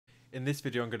In this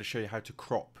video I'm going to show you how to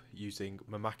crop using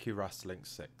Mimaki Rasterlink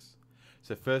 6.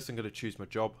 So first I'm going to choose my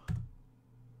job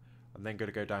and then going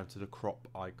to go down to the crop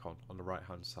icon on the right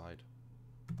hand side.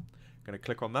 I'm going to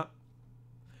click on that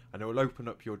and it will open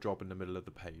up your job in the middle of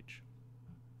the page.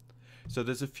 So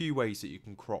there's a few ways that you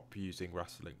can crop using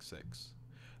Rasterlink 6.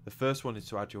 The first one is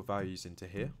to add your values into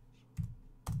here,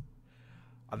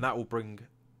 and that will bring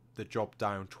the job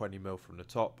down 20mm from the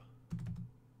top,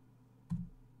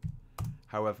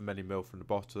 however many mil from the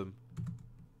bottom,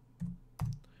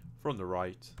 from the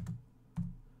right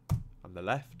and the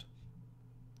left.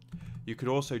 You could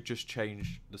also just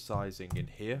change the sizing in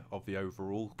here of the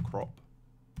overall crop.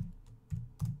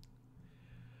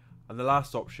 And the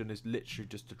last option is literally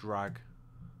just to drag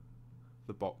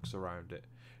the box around it.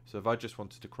 So if I just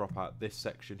wanted to crop out this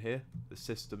section here, the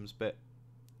systems bit,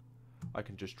 I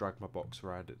can just drag my box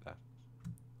around it there.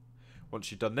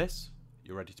 Once you've done this,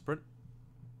 you're ready to print.